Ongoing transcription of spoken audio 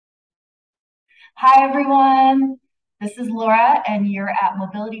Hi, everyone. This is Laura, and you're at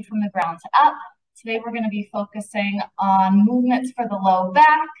Mobility from the Ground Up. Today, we're going to be focusing on movements for the low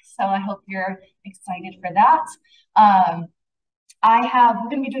back. So I hope you're excited for that. We're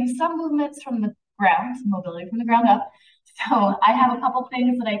going to be doing some movements from the ground, mobility from the ground up. So I have a couple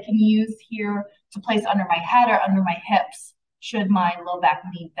things that I can use here to place under my head or under my hips should my low back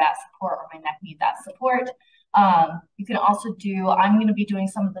need that support or my neck need that support. You can also I'm going to be doing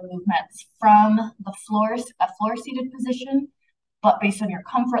some of the movements from the a floor seated position, but based on your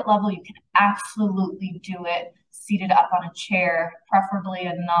comfort level, you can absolutely do it seated up on a chair, preferably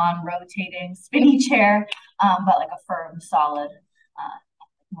a non-rotating spinny chair, but like a firm, solid,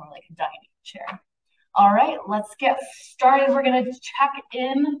 more like a dining chair. All right, let's get started. We're going to check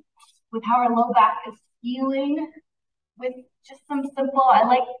in with how our low back is feeling with just some simple, I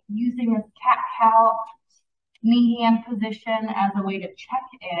like using this cat-cow knee hand position as a way to check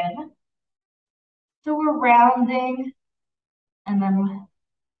in. So we're rounding and then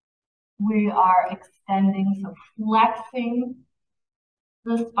we are extending, so flexing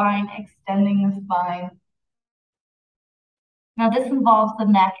the spine, extending the spine. Now this involves the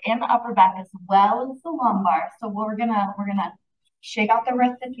neck and the upper back as well as the lumbar. So we're gonna shake out the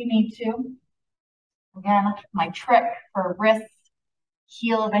wrist if you need to. Again, my trick for wrist,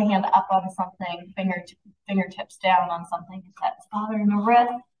 heel of the hand up on something, fingertips down on something if that's bothering the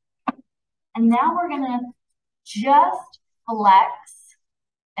wrist. And now we're gonna just flex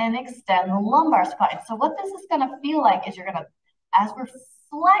and extend the lumbar spine. So what this is gonna feel like is as we're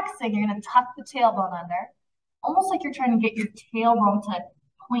flexing, you're gonna tuck the tailbone under, almost like you're trying to get your tailbone to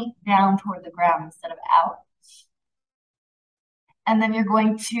point down toward the ground instead of out. And then you're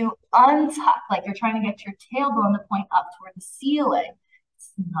going to untuck, like you're trying to get your tailbone to point up toward the ceiling.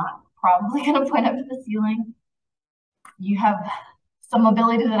 It's not probably going to point up to the ceiling. You have some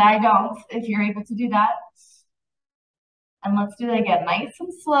ability that I don't, if you're able to do that. And let's do that again, nice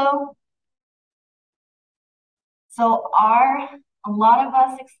and slow. So a lot of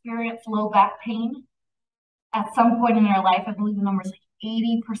us experience low back pain at some point in our life. I believe the number is like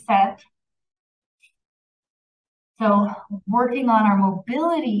 80%. So working on our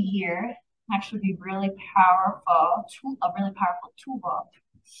mobility here actually be really powerful, a really powerful tool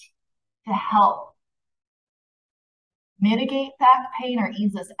to help mitigate back pain or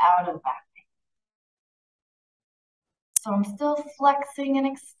ease us out of back pain. So I'm still flexing and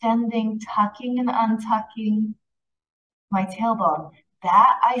extending, tucking and untucking my tailbone.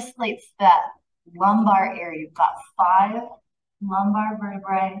 That isolates that lumbar area. You've got 5 lumbar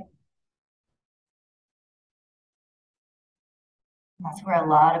vertebrae. That's where a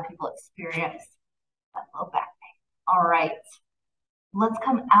lot of people experience that low back pain. All right, let's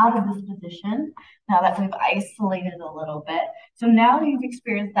come out of this position now that we've isolated a little bit. So now you've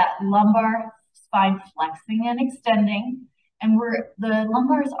experienced that lumbar spine flexing and extending, and the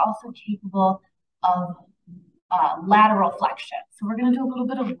lumbar is also capable of lateral flexion. So we're going to do a little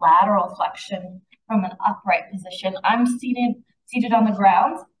bit of lateral flexion from an upright position. I'm seated on the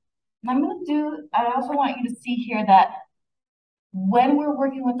ground, and I also want you to see here that when we're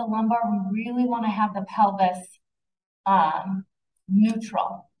working with the lumbar, we really want to have the pelvis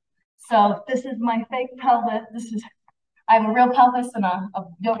neutral. So this is my fake pelvis. I have a real pelvis and a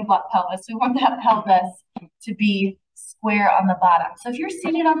yoga block pelvis. We want that pelvis to be square on the bottom. So if you're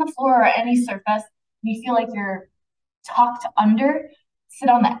seated on the floor or any surface, and you feel like you're tucked under, sit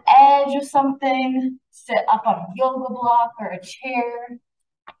on the edge of something, sit up on a yoga block or a chair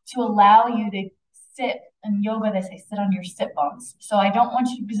to allow you to sit. In yoga, they say sit on your sit bones. So I don't want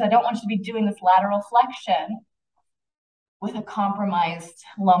you to be doing this lateral flexion with a compromised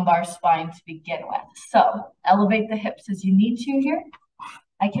lumbar spine to begin with. So elevate the hips as you need to here.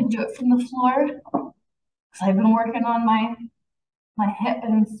 I can do it from the floor because I've been working on my hip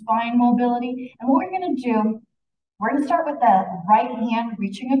and spine mobility. And what we're going to start with the right hand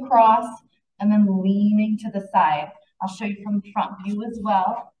reaching across and then leaning to the side. I'll show you from the front view as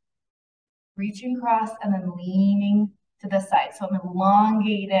well. Reaching across and then leaning to the side. So I'm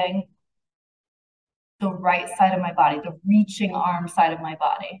elongating the right side of my body, the reaching arm side of my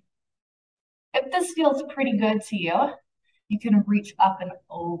body. If this feels pretty good to you, you can reach up and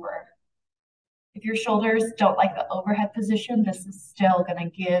over. If your shoulders don't like the overhead position, this is still going to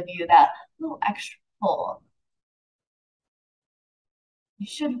give you that little extra pull. You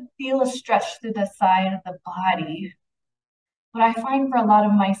should feel a stretch through the side of the body. What I find for a lot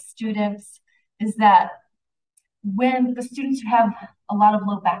of my students is that when the students who have a lot of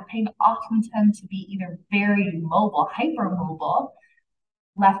low back pain often tend to be either very mobile, hypermobile,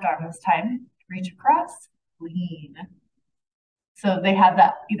 left arm this time, reach across, lean. So they have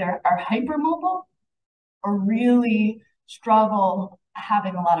that either are hypermobile or really struggle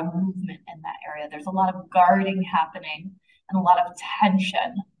having a lot of movement in that area. There's a lot of guarding happening and a lot of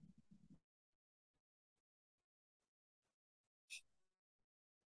tension.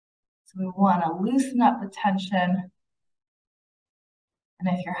 So we want to loosen up the tension. And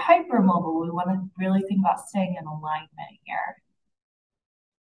if you're hypermobile, we want to really think about staying in alignment here.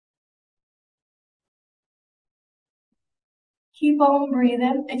 Keep on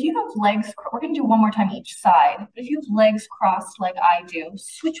breathing. If you have legs, we're going to do one more time each side. If you have legs crossed like I do,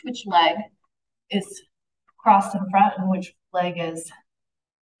 switch which leg is crossed in front and which leg is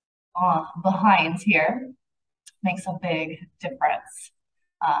behind here. Makes a big difference.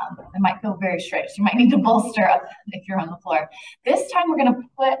 It might feel very straight, so you might need to bolster up if you're on the floor. This time we're going to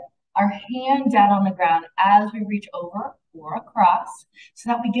put our hand down on the ground as we reach over or across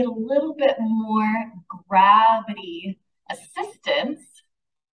so that we get a little bit more gravity assistance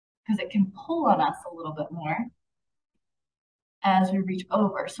because it can pull on us a little bit more as we reach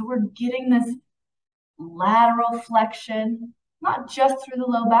over. So we're getting this lateral flexion, not just through the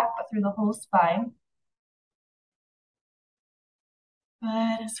low back, but through the whole spine.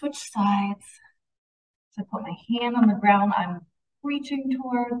 Good, switch sides. So put my hand on the ground, I'm reaching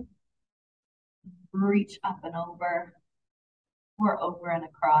toward, reach up and over, or over and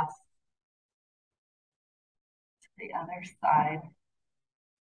across to the other side.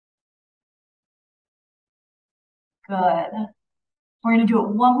 Good. We're going to do it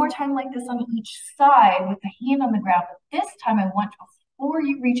one more time like this on each side with the hand on the ground. But this time I want, before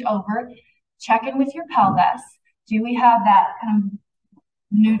you reach over, check in with your pelvis. Do we have that kind of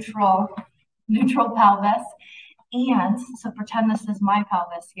neutral pelvis? And so pretend this is my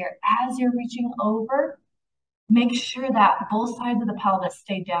pelvis here. As you're reaching over, make sure that both sides of the pelvis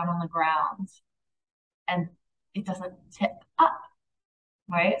stay down on the ground and it doesn't tip up,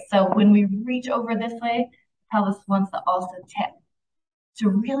 right? So when we reach over this way, pelvis wants to also tip. To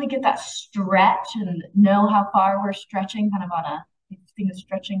really get that stretch and know how far we're stretching, kind of on a, think of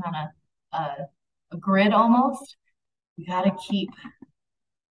stretching on a grid almost, you got to keep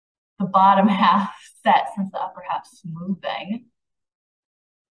the bottom half set since the upper half's moving.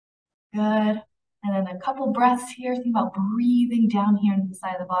 Good. And then a couple breaths here. Think about breathing down here into the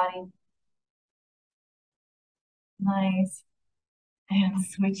side of the body. Nice. And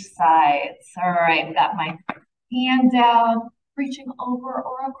switch sides. All right, got my hand down, reaching over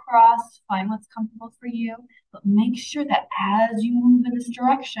or across. Find what's comfortable for you. But make sure that as you move in this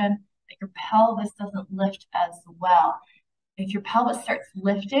direction, that your pelvis doesn't lift as well. If your pelvis starts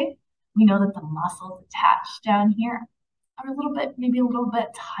lifting, we know that the muscles attached down here are a little bit, maybe a little bit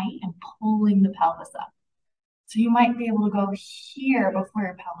tight and pulling the pelvis up. So you might be able to go here before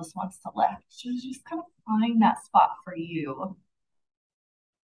your pelvis wants to lift. So just kind of find that spot for you.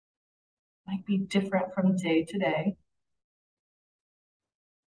 Might be different from day to day.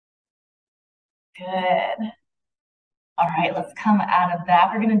 Good. All right, let's come out of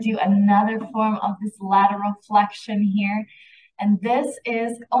that. We're going to do another form of this lateral flexion here. And this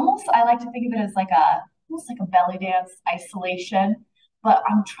is almost, I like to think of it as like almost like a belly dance isolation, but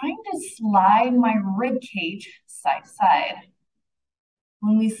I'm trying to slide my rib cage side to side.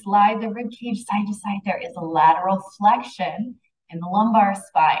 When we slide the rib cage side to side, there is a lateral flexion in the lumbar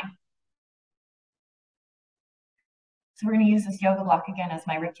spine. So we're going to use this yoga block again as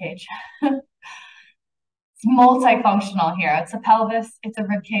my rib cage. It's multifunctional here. It's a pelvis, it's a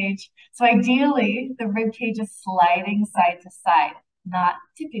rib cage. So ideally, the rib cage is sliding side to side, not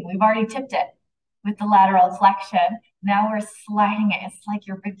tipping. We've already tipped it with the lateral flexion. Now we're sliding it. It's like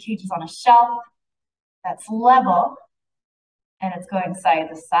your rib cage is on a shelf that's level and it's going side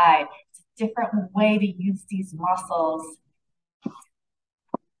to side. It's a different way to use these muscles.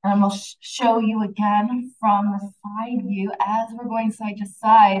 And I'm going to show you again from the side view as we're going side to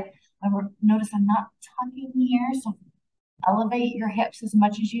side. Notice I'm not tucking here, so elevate your hips as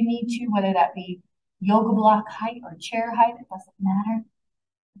much as you need to, whether that be yoga block height or chair height, it doesn't matter.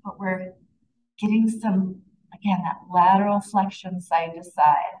 But we're getting some, again, that lateral flexion side to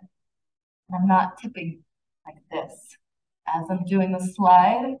side. And I'm not tipping like this. As I'm doing the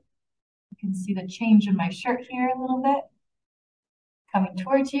slide, you can see the change in my shirt here a little bit. Coming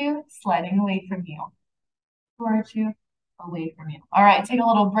towards you, sliding away from you. Towards you, away from you. All right, take a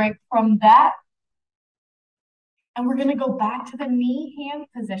little break from that. And we're gonna go back to the knee hand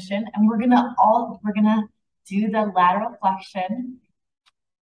position and we're gonna do the lateral flexion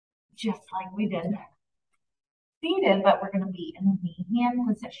just like we did seated, but we're gonna be in the knee hand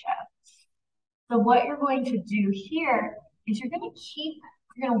position. So what you're going to do here is you're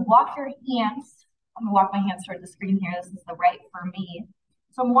gonna walk your hands I'm gonna walk my hands toward the screen here. This is the right for me.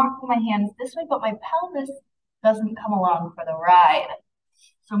 So I'm walking my hands this way, but my pelvis doesn't come along for the ride.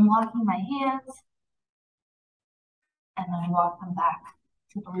 So I'm walking my hands and then I walk them back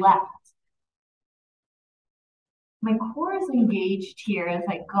to the left. My core is engaged here as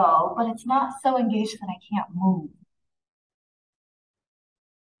I go, but it's not so engaged that I can't move.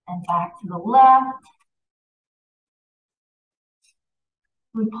 And back to the left.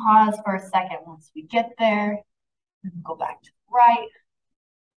 We pause for a second once we get there, and go back to the right.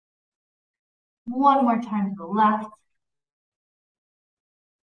 One more time to the left.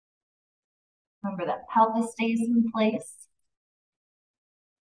 Remember that pelvis stays in place.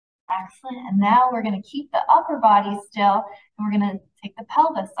 Excellent. And now we're going to keep the upper body still, and we're going to take the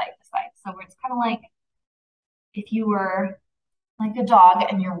pelvis side to side. So it's kind of like if you were like a dog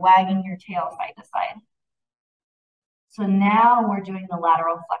and you're wagging your tail side to side. So now we're doing the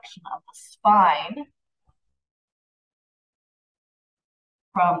lateral flexion of the spine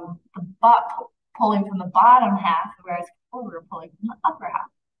from the butt, pulling from the bottom half, whereas before we were pulling from the upper half.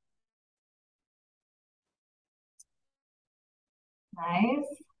 Nice.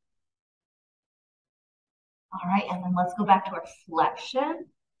 All right, and then let's go back to our flexion.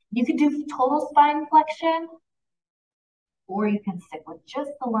 You could do total spine flexion, or you can stick with just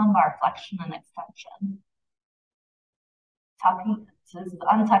the lumbar flexion and extension. Tucking, so this is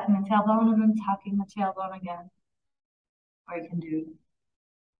untucking the tailbone and then tucking the tailbone again. Or you can do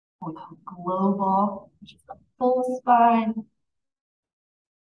what we call global, which is the full spine.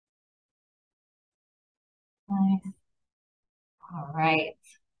 Nice. All right.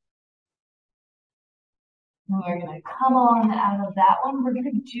 And we're going to come on out of that one. We're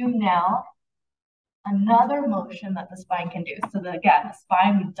going to do now another motion that the spine can do. So again, the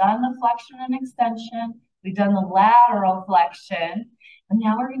spine, we've done the flexion and extension. We've done the lateral flexion. And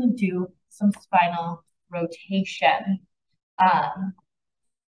now we're going to do some spinal rotation.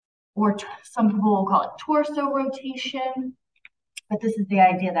 Or some people will call it torso rotation. But this is the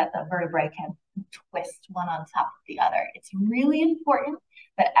idea that the vertebrae can twist one on top of the other. It's really important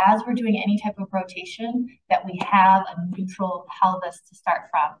that as we're doing any type of rotation, that we have a neutral pelvis to start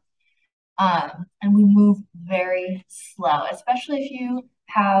from. And we move very slow, especially if you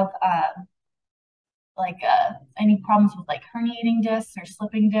have any problems with like herniating discs or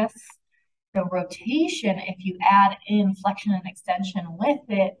slipping discs. The rotation, if you add in flexion and extension with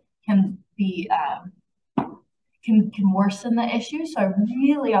it, can be can worsen the issue. So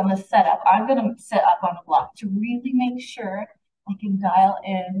really on the setup, I'm going to sit up on the block to really make sure I can dial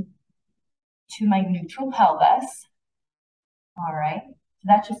in to my neutral pelvis. All right. So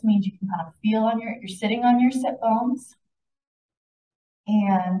that just means you can kind of feel on you're sitting on your sit bones.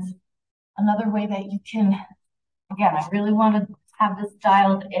 And another way that you can, again, I really want to have this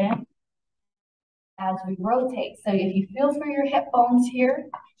dialed in as we rotate. So if you feel for your hip bones here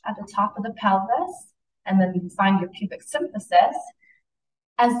at the top of the pelvis, and then you find your pubic symphysis,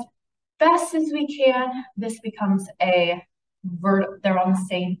 as best as we can, this becomes they're on the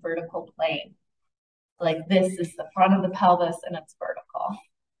same vertical plane. Like this is the front of the pelvis and it's vertical.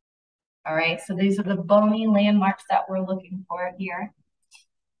 All right, so these are the bony landmarks that we're looking for here.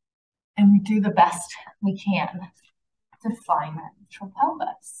 And we do the best we can to find that neutral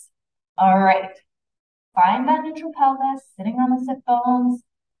pelvis. All right, find that neutral pelvis, sitting on the sit bones,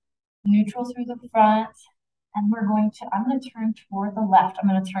 neutral through the front. And I'm going to turn toward the left. I'm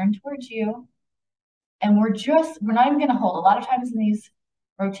going to turn towards you. And we're not even going to hold. A lot of times in these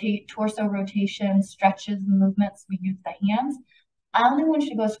torso rotation stretches and movements, we use the hands. I only want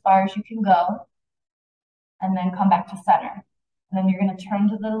you to go as far as you can go and then come back to center. And then you're going to turn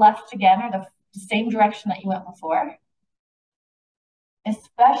to the left again, or the same direction that you went before.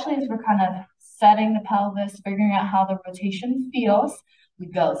 Especially as we're kind of setting the pelvis, figuring out how the rotation feels. We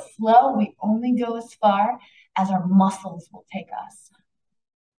go slow. We only go as far as our muscles will take us.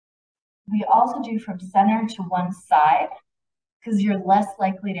 We also do from center to one side because you're less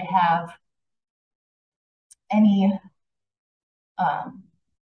likely to have any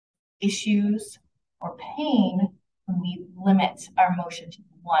issues or pain when we limit our motion to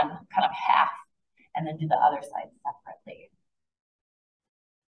one kind of half and then do the other side separately.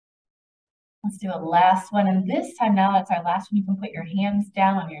 Let's do a last one. And this time now, it's our last one. You can put your hands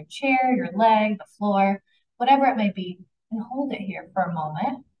down on your chair, your leg, the floor, whatever it may be, and hold it here for a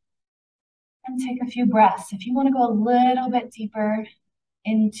moment. And take a few breaths. If you want to go a little bit deeper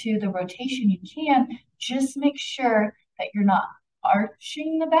into the rotation, you can. Just make sure that you're not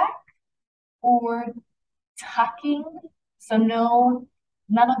arching the back or tucking. So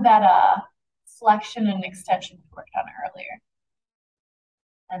none of that flexion and extension we worked on earlier.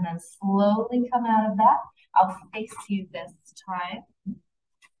 and then slowly come out of that. I'll face you this time.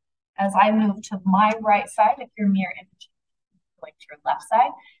 As I move to my right side, if your mirror image going to your left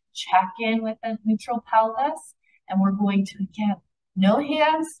side, check in with the neutral pelvis, and we're going to, again, no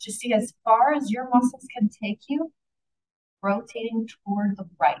hands, just see as far as your muscles can take you, rotating toward the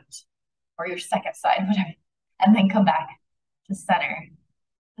right, or your second side, whatever, and then come back to center.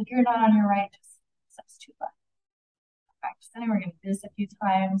 If you're not on your right, just substitute left. Back to center. We're going to do this a few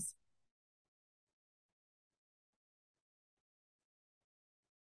times.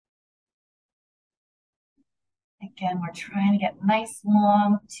 Again, we're trying to get nice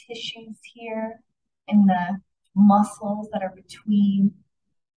long tissues here in the muscles that are between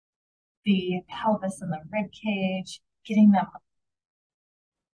the pelvis and the rib cage, getting them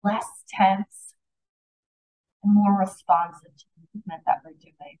less tense and more responsive to the movement that we're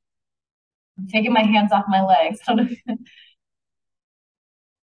doing. I'm taking my hands off my legs.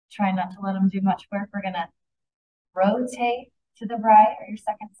 Try not to let them do much work. We're gonna rotate to the right or your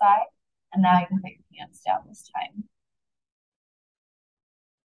second side, and now you can put your hands down this time.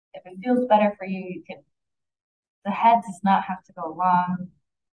 If it feels better for you, you can, the head does not have to go long.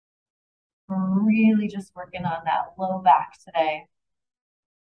 We're really just working on that low back today.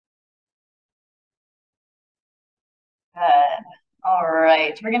 Good. All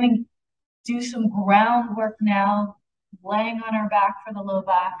right, we're gonna do some groundwork now, laying on our back for the low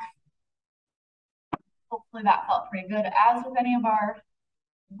back. Hopefully that felt pretty good. As with any of our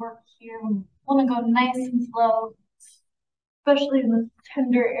work here, we want to go nice and slow, especially in the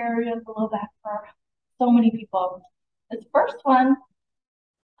tender area of the low back for so many people. This first one,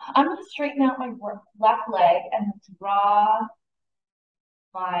 I'm going to straighten out my left leg and draw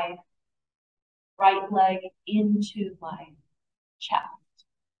my right leg into my chest.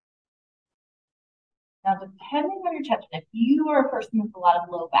 Now, depending on your tension, if you are a person with a lot of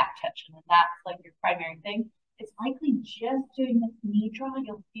low back tension and that's like your primary thing, it's likely just doing this knee draw,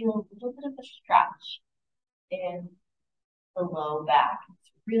 you'll feel a little bit of a stretch in the low back.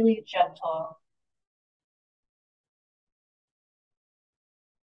 It's really gentle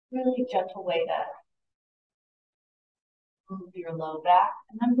way to move your low back.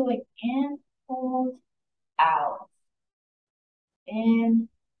 And I'm going in, hold, out, in,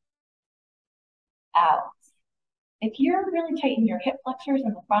 out. If you're really tight in your hip flexors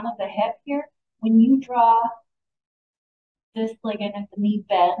in the front of the hip here, when you draw this leg in, if the knee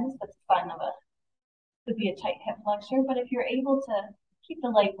bends, that's a sign of could be a tight hip flexor. But if you're able to keep the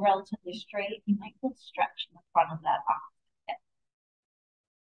leg relatively straight, you might feel stretch in the front of that opposite hip.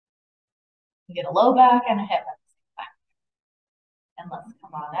 You get a low back and a hip at the same time. And let's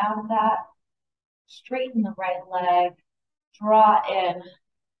come on out of that. Straighten the right leg, draw in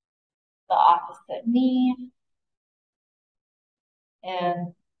the opposite knee,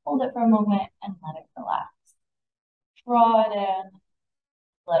 and hold it for a moment and let it relax. Draw it in,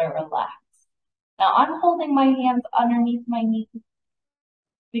 let it relax. Now I'm holding my hands underneath my knees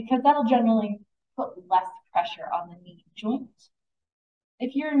because that'll generally put less pressure on the knee joint.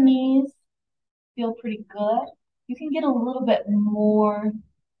 If your knees feel pretty good, you can get a little bit more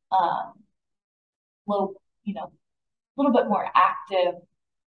low, a little bit more active,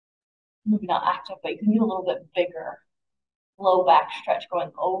 maybe not active, but you can get a little bit bigger low back stretch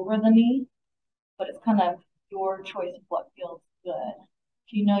going over the knee, but it's kind of your choice of what feels good.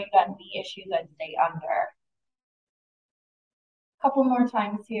 If you know you got knee issues, I'd stay under. A couple more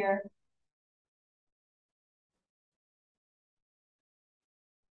times here.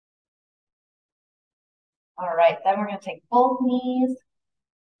 All right, then we're gonna take both knees.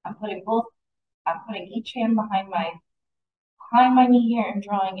 I'm putting each hand behind my knee here and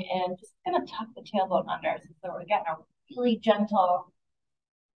drawing in. Just gonna tuck the tailbone under. So we're getting a really gentle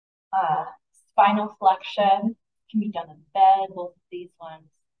spinal flexion. Can be done in bed, both of these ones.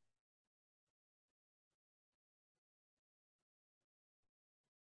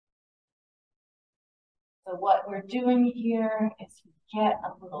 So what we're doing here is we get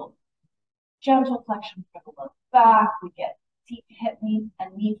a little gentle flexion for the low back. We get deep hip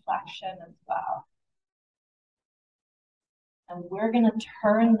and knee flexion as well. And we're going to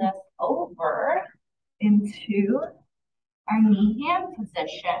turn this over into our knee hand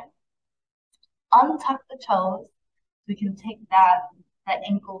position. Untuck the toes. We can take that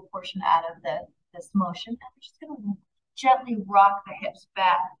ankle portion out of this motion. And we're just going to gently rock the hips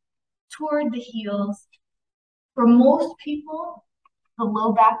back toward the heels. For most people, the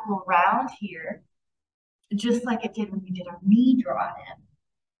low back will round here, just like it did when we did our knee draw in.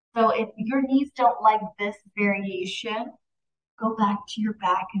 So if your knees don't like this variation, go back to your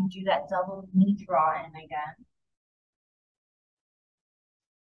back and do that double knee draw in again.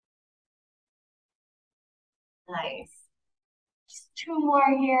 Nice. Just two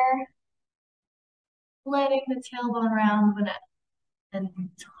more here. Letting the tailbone round when it and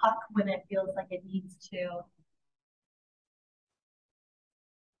tuck when it feels like it needs to.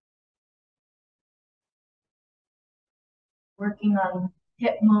 Working on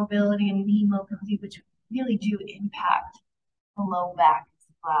hip mobility and knee mobility, which really do impact the low back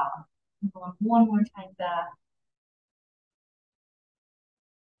as well. One more time back.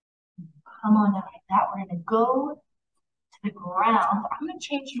 Come on out like that. We're gonna go to the ground. I'm gonna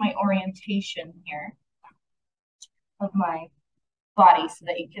change my orientation here of my body so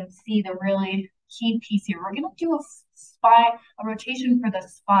that you can see the really key piece here. We're gonna do a rotation for the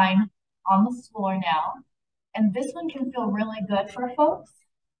spine on the floor now. And this one can feel really good for folks,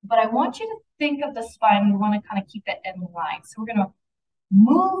 but I want you to think of the spine. We want to kind of keep it in line. So we're going to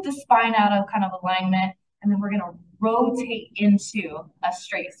move the spine out of kind of alignment, and then we're going to rotate into a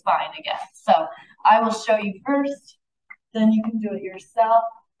straight spine again. So I will show you first, then you can do it yourself.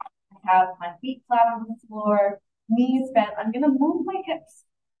 I have my feet flat on the floor, knees bent. I'm going to move my hips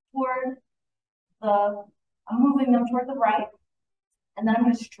toward I'm moving them toward the right, and then I'm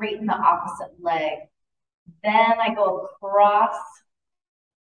going to straighten the opposite leg. Then I go across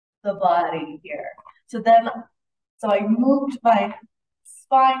the body here. So I moved my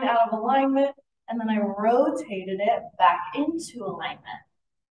spine out of alignment, and then I rotated it back into alignment.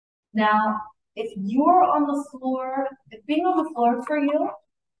 Now, if you're on the floor, if being on the floor for you,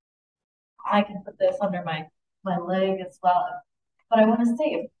 I can put this under my leg as well. But I want to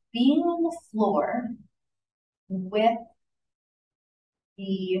say, if being on the floor with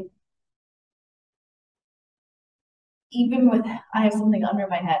I have something under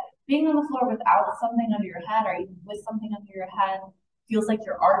my head. Being on the floor without something under your head or even with something under your head feels like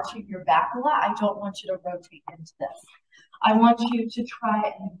you're arching your back a lot. I don't want you to rotate into this. I want you to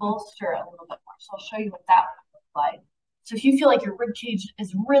try and bolster a little bit more. So I'll show you what that would look like. So if you feel like your rib cage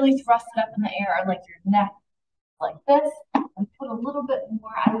is really thrusted up in the air or like your neck like this, and put a little bit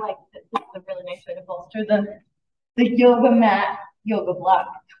more. I like this. This is a really nice way to bolster the yoga mat, yoga block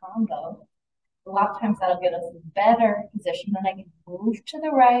combo. A lot of times that'll get us a better position. Then I can move to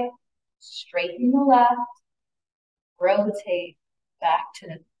the right, straighten the left, rotate back to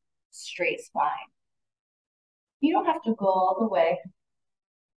the straight spine. You don't have to go all the way.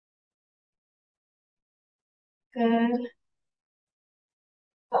 Good.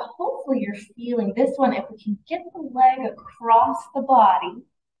 But hopefully you're feeling this one. If we can get the leg across the body,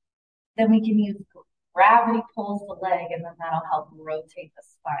 then we can use gravity pulls the leg, and then that'll help rotate the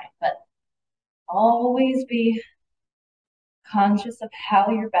spine. But always be conscious of how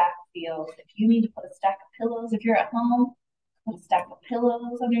your back feels. If you need to put a stack of pillows, if you're at home, put a stack of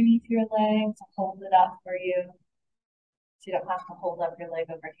pillows underneath your leg to hold it up for you. So you don't have to hold up your leg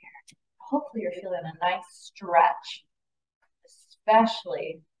over here. Hopefully you're feeling a nice stretch,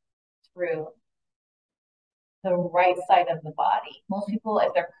 especially through the right side of the body. Most people,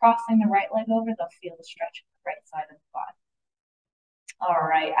 if they're crossing the right leg over, they'll feel the stretch on the right side of the body. All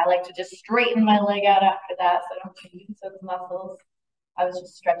right, I like to just straighten my leg out after that so I don't have to use those muscles. I was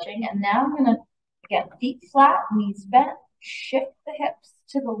just stretching. And now I'm gonna, again, feet flat, knees bent, shift the hips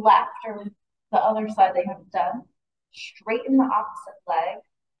to the left or the other side they haven't done. Straighten the opposite leg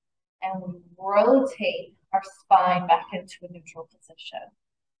and rotate our spine back into a neutral position.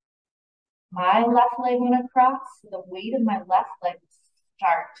 My left leg went across, so the weight of my left leg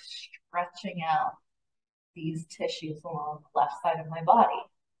starts stretching out these tissues along the left side of my body.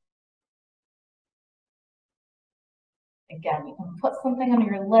 Again, you can put something under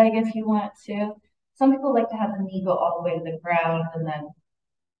your leg if you want to. Some people like to have the knee go all the way to the ground and then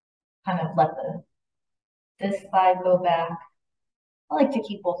kind of let this side go back. I like to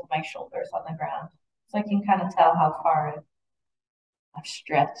keep both of my shoulders on the ground so I can kind of tell how far I've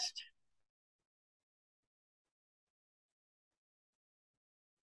stretched.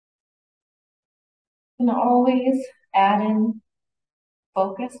 You can always add in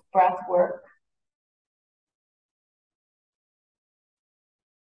focused breath work.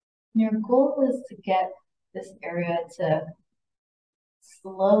 Your goal is to get this area to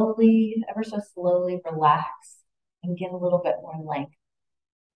slowly, ever so slowly relax and get a little bit more length.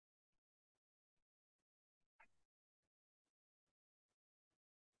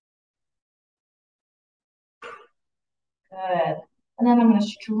 Good. And then I'm going to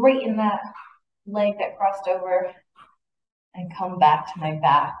straighten that leg that crossed over and come back to my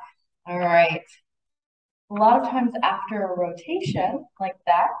back. All right. A lot of times after a rotation like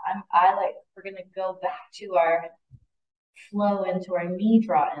that, we're going to go back to our flow into our knee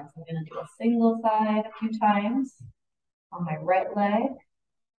draw-ins. I'm going to do a single side a few times on my right leg.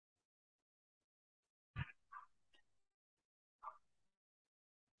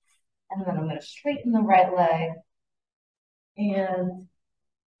 And then I'm going to straighten the right leg and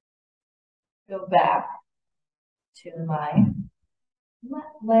go back to my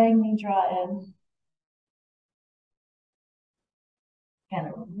left leg, knee draw in. Again,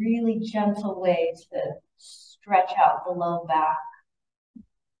 a really gentle way to stretch out the low back.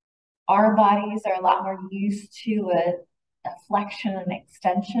 Our bodies are a lot more used to a flexion and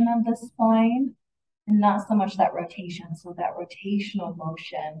extension of the spine, and not so much that rotation. So that rotational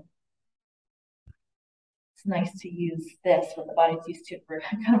motion, it's nice to use this when the body's used to for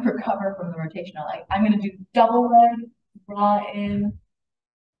kind of recover from the rotational. Like I'm going to do double leg, draw in,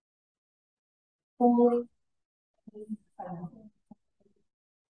 pull.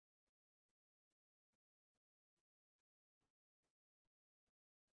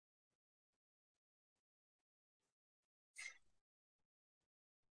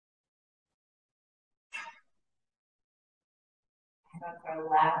 That's our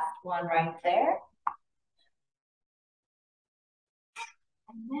last one right there.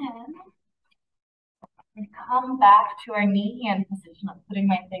 And then we come back to our knee hand position. I'm putting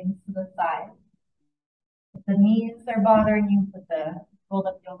my things to the side. If the knees are bothering you, put the rolled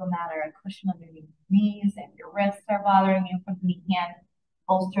up yoga mat or a cushion underneath the knees. If your wrists are bothering you from the knee hand,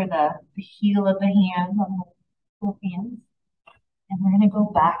 bolster the heel of the hand on both hands. And we're going to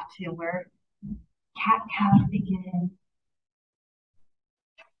go back to where cat-cow begins.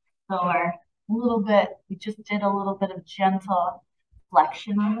 So we just did a little bit of gentle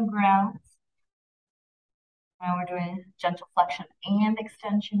flexion on the ground. Now we're doing gentle flexion and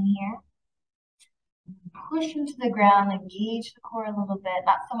extension here. Push into the ground, engage the core a little bit,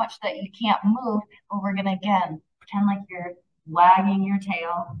 not so much that you can't move, but we're gonna, again, pretend like you're wagging your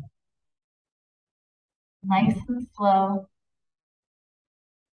tail. Nice and slow.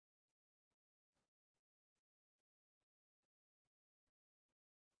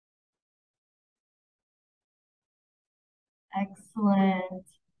 Excellent.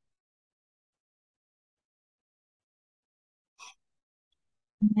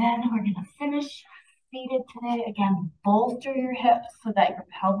 And then we're gonna finish seated today. Again, bolster your hips so that your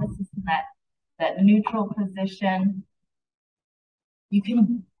pelvis is in that neutral position.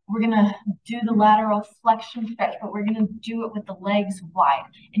 We're gonna do the lateral flexion stretch, but we're gonna do it with the legs wide.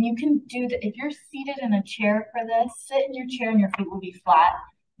 And you can do that if you're seated in a chair for this, sit in your chair and your feet will be flat,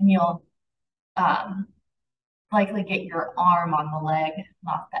 and you'll likely get your arm on the leg,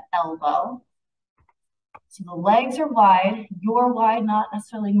 not the elbow. So the legs are wide, your wide, not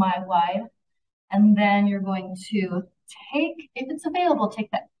necessarily my wide. And then you're going to take, if it's available, take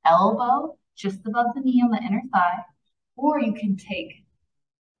the elbow just above the knee on the inner thigh, or you can take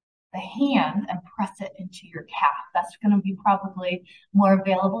the hand and press it into your calf. That's going to be probably more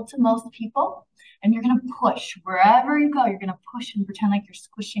available to most people. And you're going to push wherever you go. You're going to push and pretend like you're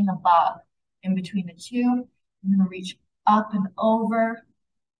squishing a bug in between the two. You're going to reach up and over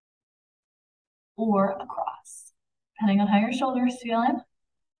or across, depending on how your shoulder's feeling.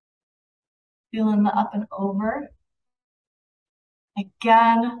 Feeling the up and over.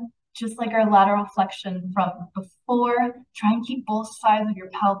 Again, just like our lateral flexion from before, try and keep both sides of your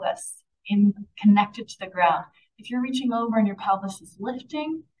pelvis connected to the ground. If you're reaching over and your pelvis is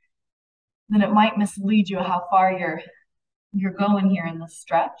lifting, then it might mislead you how far you're going here in the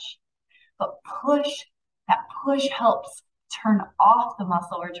stretch. But that push helps turn off the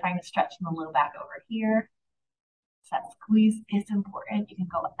muscle we're trying to stretch in the low back over here. So that squeeze is important. You can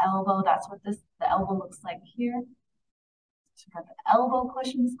go elbow. That's what the elbow looks like here. So we've got the elbow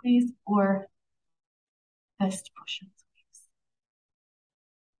push and squeeze or fist push and squeeze.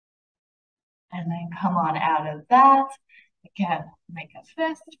 And then come on out of that. Again, make a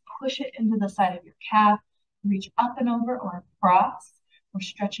fist, push it into the side of your calf, reach up and over or across. We're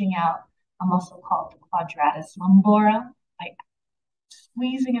stretching out a muscle called the quadratus lumborum by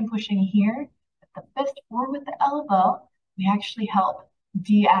squeezing and pushing here with the fist or with the elbow. We actually help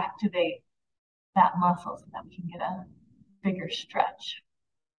deactivate that muscle so that we can get a bigger stretch.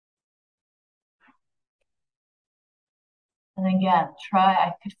 And again,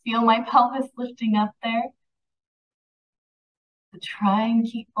 I could feel my pelvis lifting up there. So try and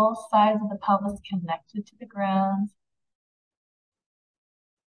keep both sides of the pelvis connected to the ground.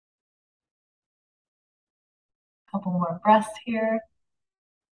 Couple more breaths here.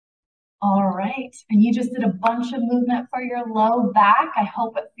 All right, and you just did a bunch of movement for your low back. I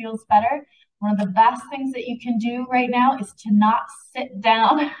hope it feels better. One of the best things that you can do right now is to not sit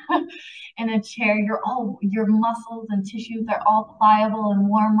down in a chair. Your muscles and tissues are all pliable and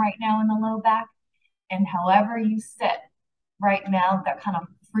warm right now in the low back. And however you sit right now, that kind of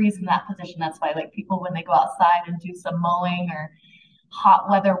freeze in that position. That's why like people, when they go outside and do some mowing or hot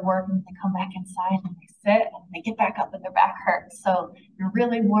weather work and they come back inside and they sit and they get back up and their back hurts. So you're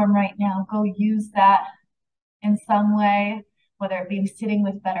really warm right now. Go use that in some way, whether it be sitting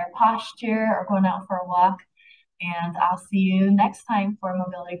with better posture or going out for a walk. And I'll see you next time for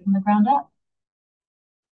Mobility from the Ground Up.